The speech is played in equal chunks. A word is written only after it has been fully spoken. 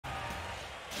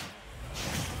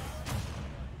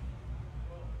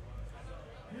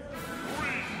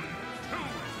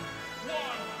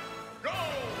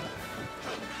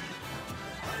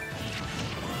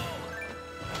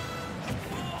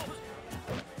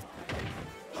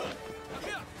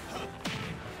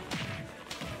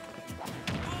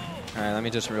All right, let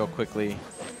me just real quickly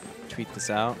tweet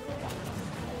this out.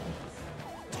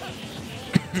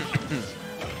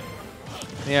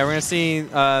 Yeah, we're going to see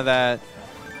that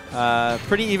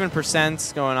pretty even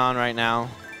percents going on right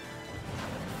now.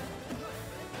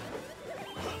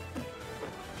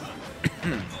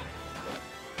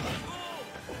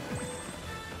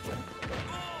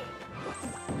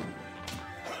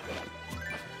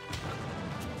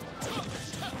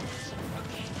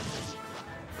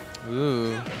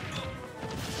 Ooh.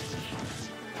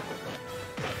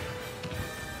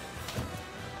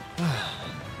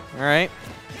 All right.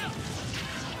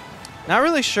 Not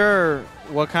really sure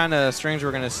what kind of strings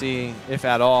we're going to see, if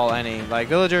at all, any. Like,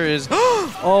 Villager is...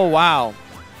 Oh, wow.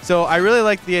 So I really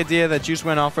like the idea that Juice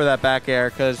went off for that back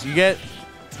air, because you get,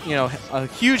 you know, a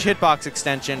huge hitbox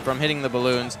extension from hitting the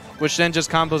balloons, which then just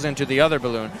combos into the other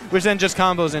balloon, which then just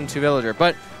combos into Villager.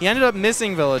 But he ended up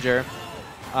missing Villager,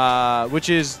 which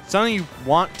is something you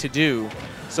want to do,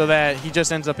 so that he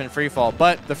just ends up in free fall.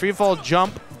 But the free fall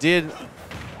jump did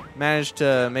manage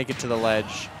to make it to the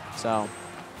ledge. So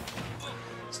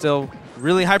still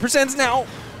really high percents now.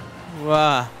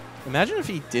 Imagine if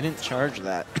he didn't charge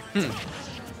that.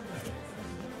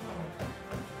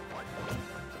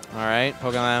 All right,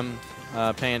 Pokelam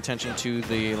paying attention to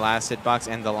the last hitbox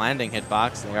and the landing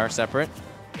hitbox. They are separate.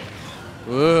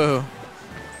 Ooh.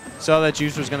 Saw that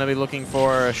Juice was going to be looking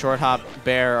for a short hop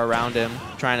bear around him,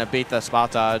 trying to bait the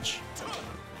spot dodge.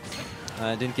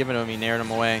 Didn't give it to him. He nared him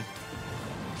away.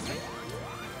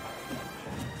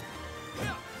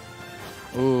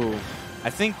 Ooh. I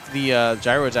think the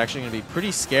gyro is actually going to be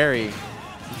pretty scary.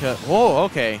 Because, whoa,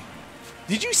 okay.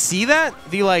 Did you see that?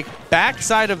 The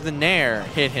backside of the nair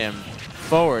hit him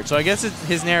forward. So I guess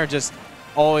his nair just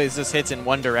always just hits in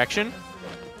one direction.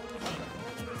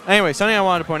 Anyway, something I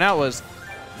wanted to point out was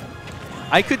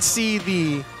I could see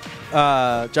the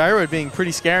gyroid being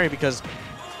pretty scary because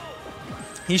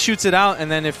he shoots it out,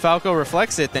 and then if Falco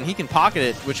reflects it, then he can pocket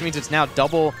it, which means it's now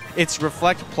double. It's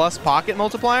reflect plus pocket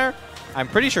multiplier. I'm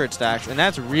pretty sure it stacks, and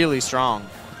that's really strong.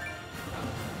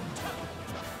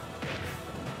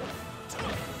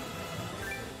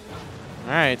 All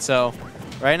right, so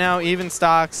right now even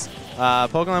stocks.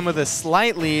 Pokelam with a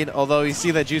slight lead, although you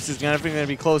see that Juice is going to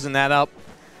be closing that up.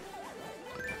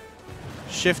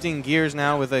 Shifting gears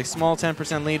now with a small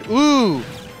 10% lead. Ooh!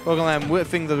 Pokelam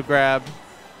whiffing the grab.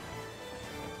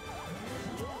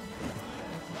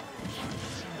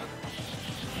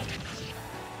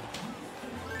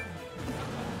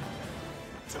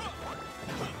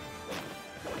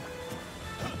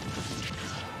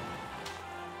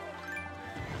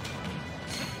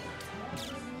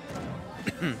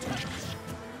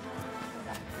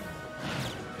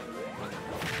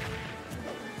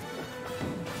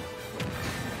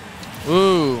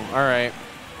 Ooh, all right.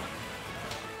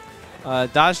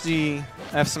 Dodge the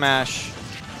F smash.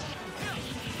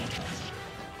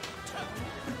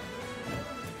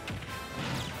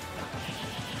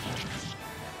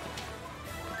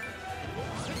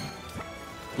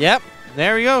 Yep,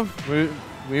 there we go.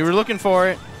 We were looking for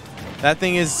it. That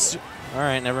thing is... All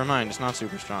right, never mind. It's not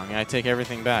super strong. I take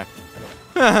everything back.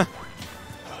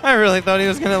 I really thought he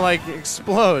was going to,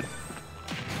 explode.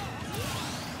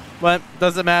 But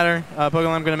doesn't matter.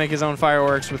 Pokelam going to make his own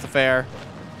fireworks with the fair.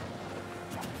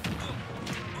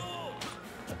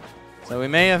 So we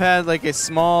may have had, a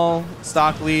small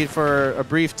stock lead for a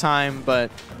brief time,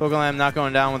 but Pokelam not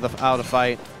going down without a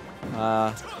fight.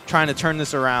 Trying to turn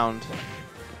this around.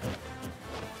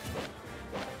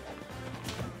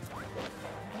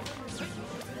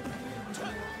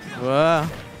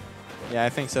 Yeah, I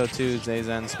think so too.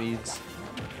 Zazen speeds.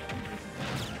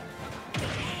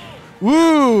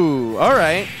 Woo! All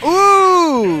right.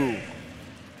 Ooh!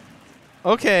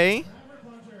 Okay.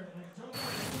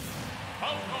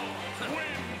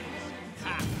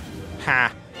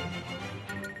 Ha.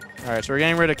 All right, so we're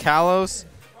getting rid of Kalos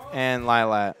and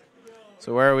Lilat.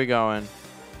 So where are we going?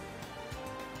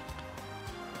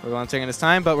 We're going taking his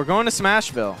time, but we're going to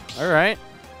Smashville. All right.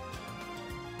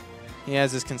 He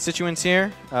has his constituents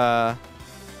here,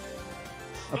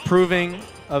 approving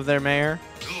of their mayor.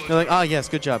 They're like, oh, yes,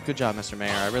 good job, Mr.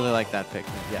 Mayor. I really like that pick.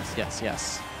 Yes, yes,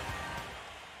 yes.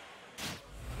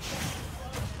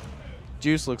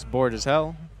 Juice looks bored as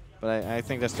hell, but I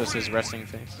think that's just his resting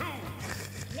face.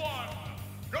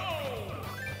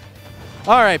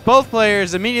 All right, both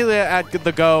players immediately at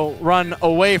the go run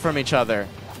away from each other.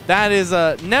 That is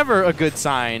never a good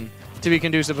sign to be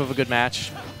conducive of a good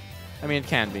match. I mean, it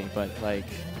can be, but,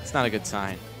 it's not a good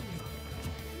sign.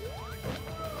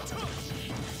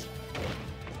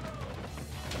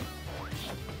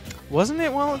 Wasn't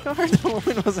it Wallet Guard? The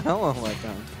woman was hella like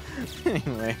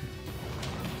Anyway.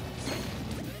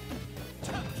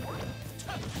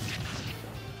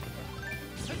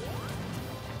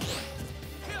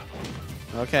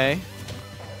 Okay.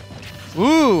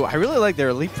 Ooh, I really like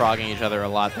their leapfrogging each other a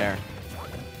lot there.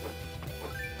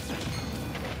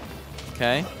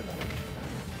 Okay.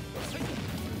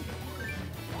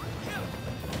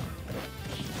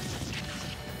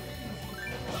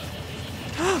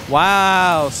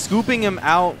 Wow, scooping him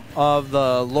out of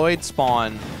the Lloyd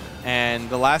spawn, and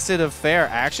the last hit of Fair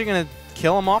actually going to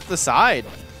kill him off the side.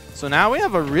 So now we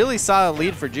have a really solid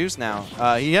lead for Juice now.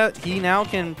 He now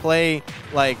can play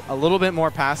like a little bit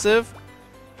more passive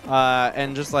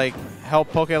and just like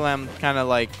help Pokelam kind of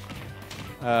like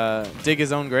dig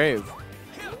his own grave.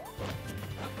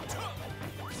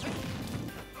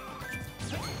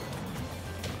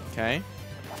 Okay.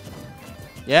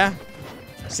 Yeah.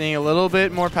 Seeing a little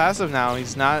bit more passive now. He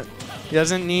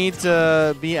doesn't need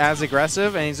to be as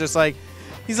aggressive, and he's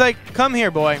like, come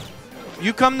here, boy.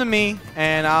 You come to me,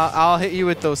 and I'll hit you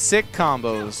with those sick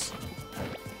combos.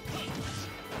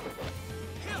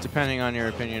 Depending on your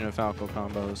opinion of Falco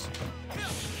combos.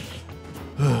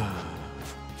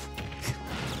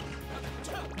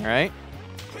 All right.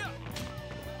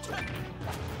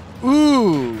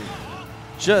 Ooh.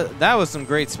 That was some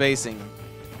great spacing.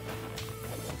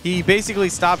 He basically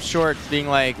stopped short, being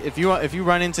like, if you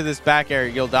run into this back air,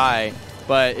 you'll die.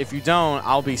 But if you don't,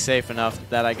 I'll be safe enough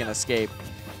that I can escape.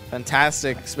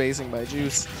 Fantastic spacing by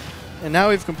Juice. And now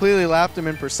we've completely lapped him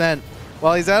in percent.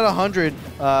 While he's at 100,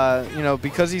 you know,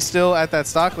 because he's still at that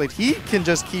stock lead, he can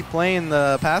just keep playing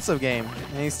the passive game.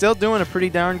 And he's still doing a pretty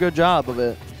darn good job of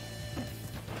it.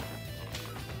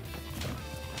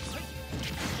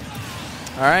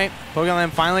 All right,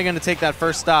 Pokelam finally going to take that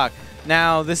first stock.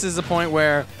 Now, this is the point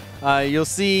where you'll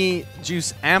see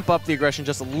Juice amp up the aggression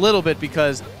just a little bit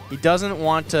because he doesn't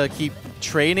want to keep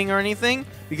trading or anything,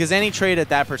 because any trade at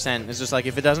that percent is just like,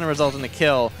 if it doesn't result in a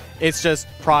kill, it's just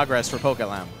progress for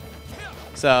Pokelam.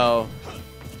 So,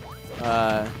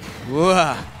 all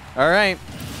right.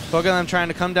 Pokelam trying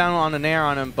to come down on an air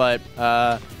on him, but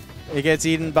it gets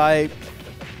eaten by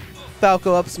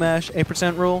Falco up smash,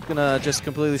 8% rule. Gonna just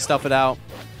completely stuff it out.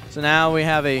 So now we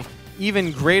have a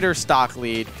even greater stock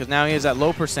lead, because now he is at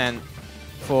low percent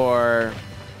for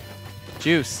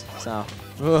Juice. So,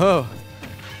 whoa.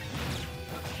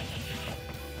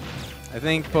 I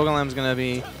think Pokelam's going to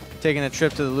be taking a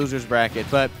trip to the loser's bracket.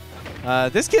 But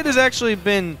this kid has actually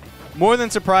been more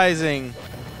than surprising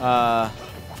more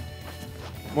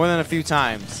than a few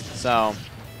times. So,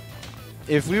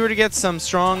 if we were to get some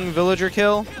strong villager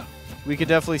kill, we could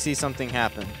definitely see something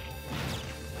happen.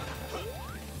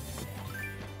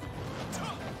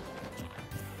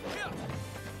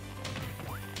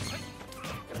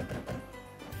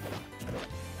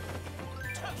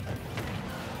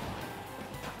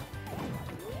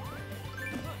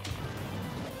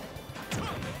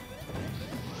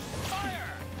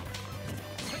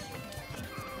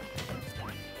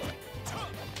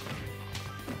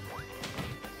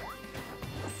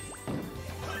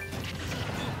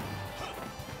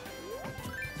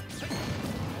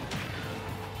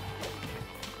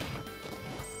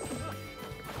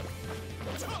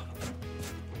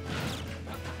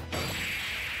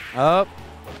 Oh,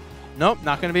 nope,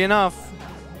 not going to be enough.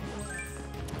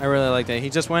 I really like that. He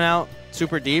just went out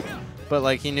super deep, but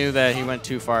like he knew that he went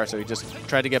too far, so he just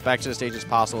tried to get back to the stage as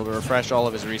possible to refresh all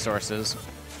of his resources.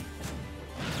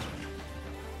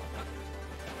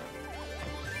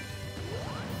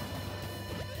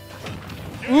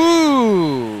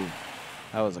 Ooh,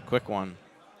 that was a quick one.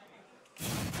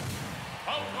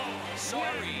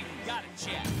 Sorry, got it,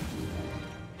 Jack.